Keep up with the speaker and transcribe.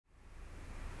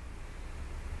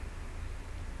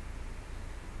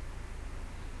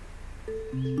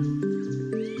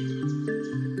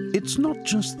It's not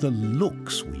just the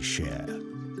looks we share.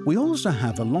 We also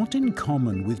have a lot in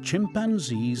common with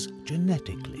chimpanzees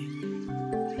genetically.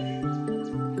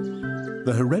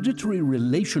 The hereditary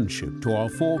relationship to our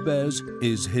forebears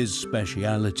is his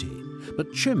speciality,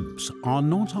 but chimps are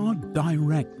not our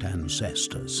direct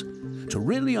ancestors. To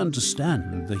really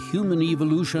understand the human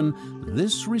evolution,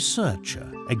 this researcher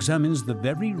examines the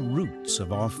very roots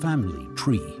of our family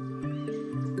tree.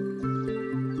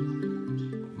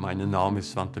 My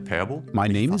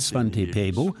name is Svante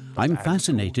Pääbo. I'm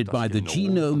fascinated by the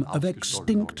genome of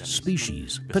extinct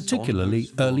species, particularly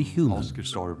early humans.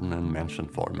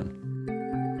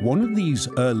 One of these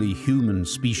early human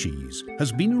species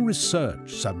has been a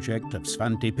research subject of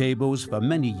Svante Pääbo's for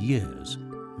many years,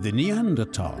 the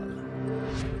Neanderthal.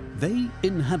 They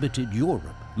inhabited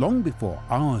Europe long before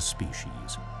our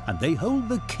species, and they hold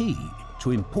the key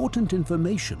to important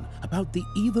information about the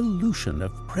evolution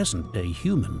of present-day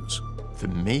humans.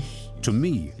 To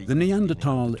me, the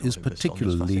Neanderthal is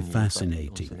particularly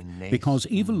fascinating because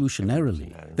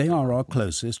evolutionarily they are our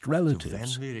closest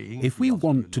relatives. If we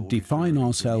want to define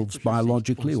ourselves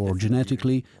biologically or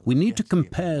genetically, we need to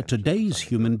compare today's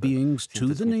human beings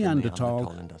to the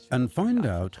Neanderthal and find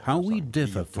out how we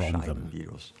differ from them.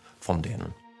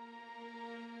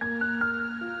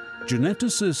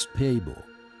 Geneticist Pääbo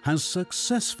has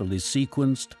successfully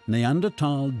sequenced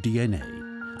Neanderthal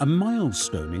DNA, a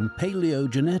milestone in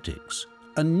paleogenetics,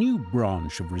 a new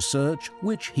branch of research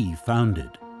which he founded.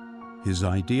 His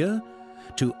idea?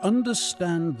 To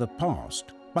understand the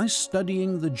past by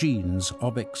studying the genes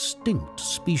of extinct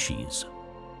species.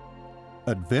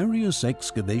 At various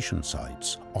excavation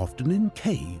sites, often in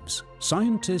caves,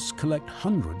 scientists collect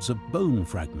hundreds of bone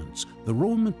fragments, the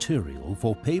raw material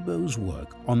for Pääbo's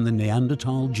work on the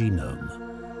Neanderthal genome.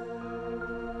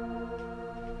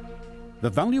 The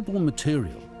valuable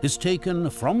material is taken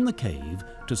from the cave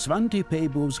to Svante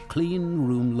Pääbo's clean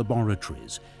room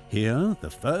laboratories. Here,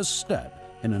 the first step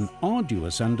in an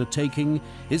arduous undertaking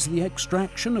is the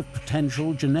extraction of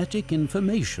potential genetic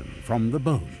information from the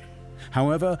bone.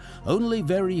 However, only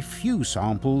very few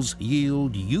samples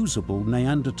yield usable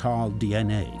Neanderthal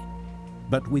DNA.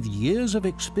 But with years of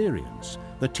experience,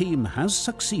 the team has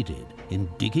succeeded in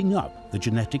digging up the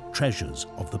genetic treasures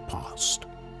of the past.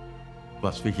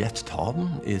 What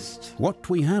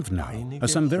we have now are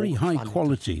some very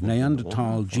high-quality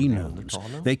Neanderthal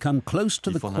genomes. They come close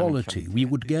to the quality we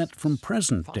would get from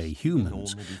present-day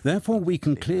humans. Therefore, we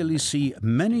can clearly see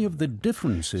many of the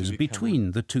differences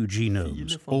between the two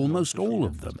genomes, almost all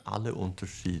of them.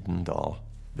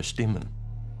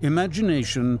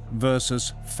 Imagination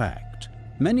versus fact.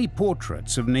 Many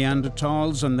portraits of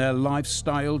Neanderthals and their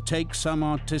lifestyle take some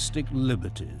artistic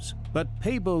liberties, but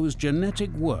Pääbo's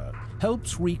genetic work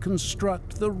helps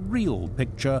reconstruct the real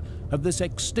picture of this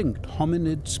extinct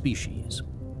hominid species.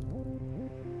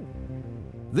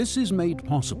 This is made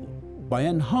possible by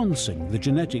enhancing the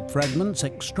genetic fragments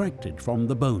extracted from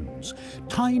the bones.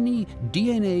 Tiny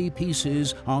DNA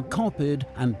pieces are copied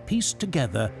and pieced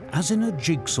together as in a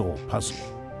jigsaw puzzle.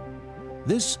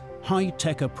 This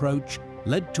high-tech approach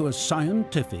led to a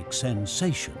scientific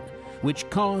sensation which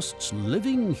casts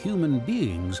living human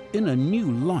beings in a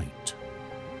new light.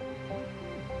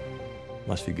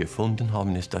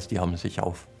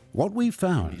 What we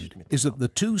found is that the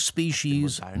two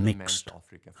species mixed.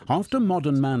 After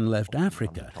modern man left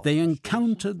Africa, they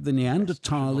encountered the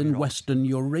Neanderthal in Western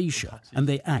Eurasia, and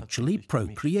they actually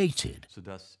procreated.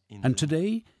 And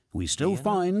today, we still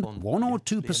find 1 or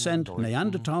 2%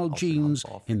 Neanderthal genes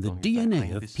in the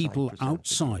DNA of people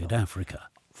outside Africa.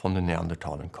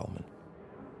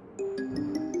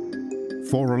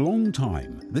 For a long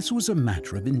time, this was a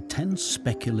matter of intense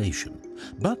speculation,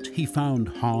 but he found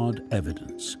hard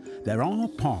evidence. There are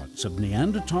parts of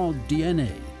Neanderthal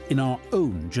DNA in our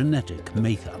own genetic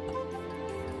makeup.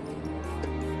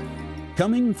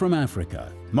 Coming from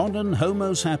Africa, modern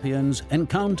Homo sapiens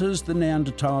encounters the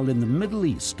Neanderthal in the Middle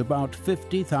East about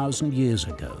 50,000 years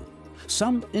ago.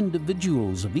 Some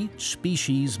individuals of each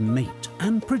species mate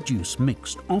and produce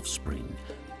mixed offspring.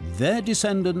 Their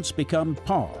descendants become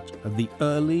part of the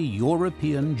early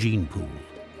European gene pool.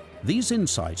 These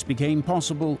insights became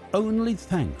possible only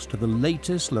thanks to the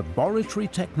latest laboratory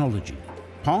technology,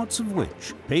 parts of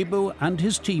which Pääbo and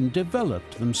his team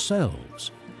developed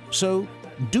themselves. So,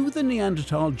 do the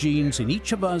Neanderthal genes in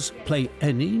each of us play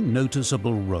any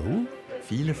noticeable role?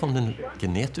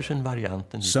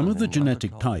 Some of the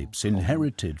genetic types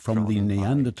inherited from the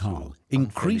Neanderthal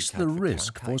increase the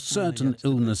risk for certain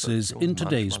illnesses in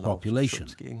today's population,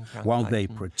 while they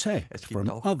protect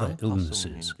from other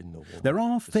illnesses. There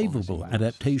are favorable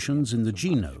adaptations in the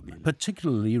genome,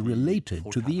 particularly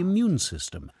related to the immune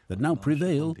system, that now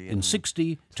prevail in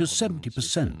 60 to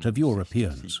 70% of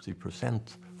Europeans.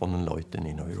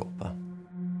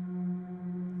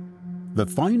 The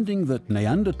finding that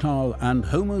Neanderthal and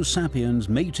Homo sapiens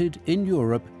mated in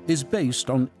Europe is based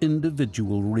on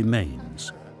individual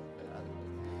remains.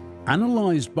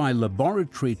 Analyzed by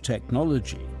laboratory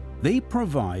technology, they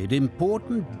provide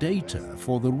important data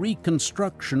for the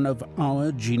reconstruction of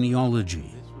our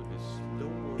genealogy.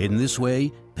 In this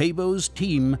way, Pääbo's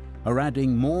team are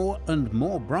adding more and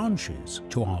more branches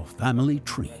to our family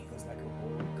tree.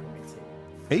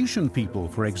 Asian people,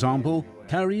 for example,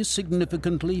 carry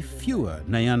significantly fewer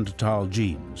Neanderthal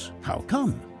genes. How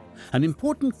come? An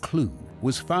important clue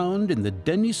was found in the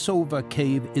Denisova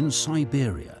cave in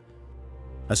Siberia,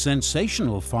 a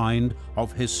sensational find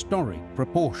of historic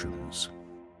proportions.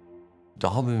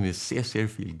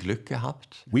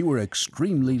 We were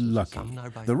extremely lucky.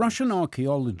 The Russian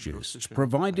archaeologists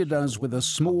provided us with a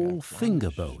small finger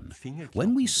bone.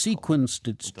 When we sequenced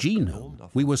its genome,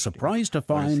 we were surprised to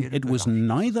find it was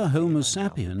neither Homo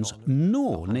sapiens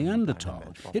nor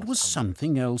Neanderthal. It was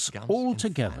something else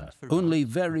altogether, only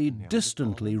very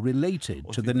distantly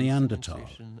related to the Neanderthal.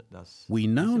 We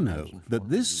now know that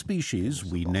this species,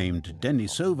 we named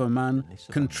Denisova man,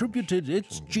 contributed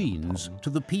its genes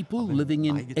to the people living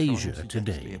in Asia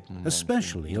today,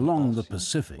 especially along the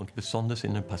Pacific.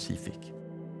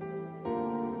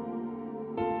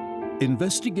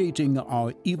 Investigating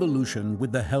our evolution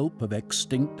with the help of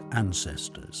extinct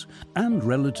ancestors and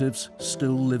relatives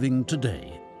still living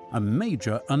today, a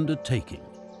major undertaking.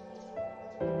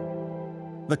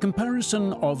 The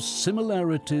comparison of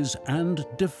similarities and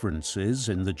differences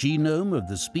in the genome of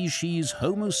the species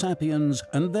Homo sapiens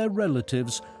and their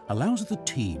relatives allows the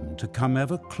team to come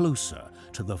ever closer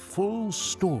to the full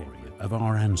story of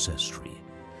our ancestry.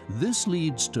 This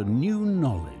leads to new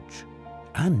knowledge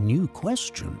and new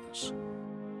questions.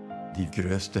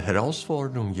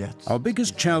 Our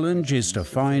biggest challenge is to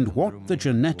find what the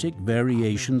genetic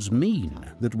variations mean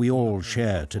that we all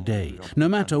share today, no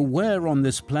matter where on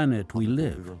this planet we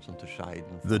live.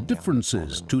 The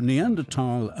differences to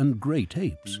Neanderthal and great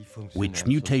apes, which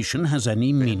mutation has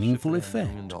any meaningful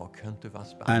effect,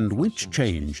 and which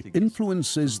change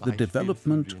influences the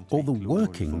development or the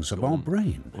workings of our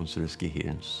brain.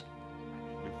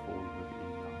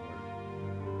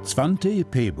 Svante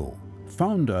Pääbo,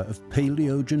 founder of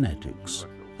paleogenetics,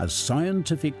 a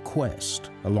scientific quest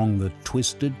along the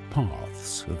twisted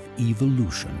paths of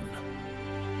evolution.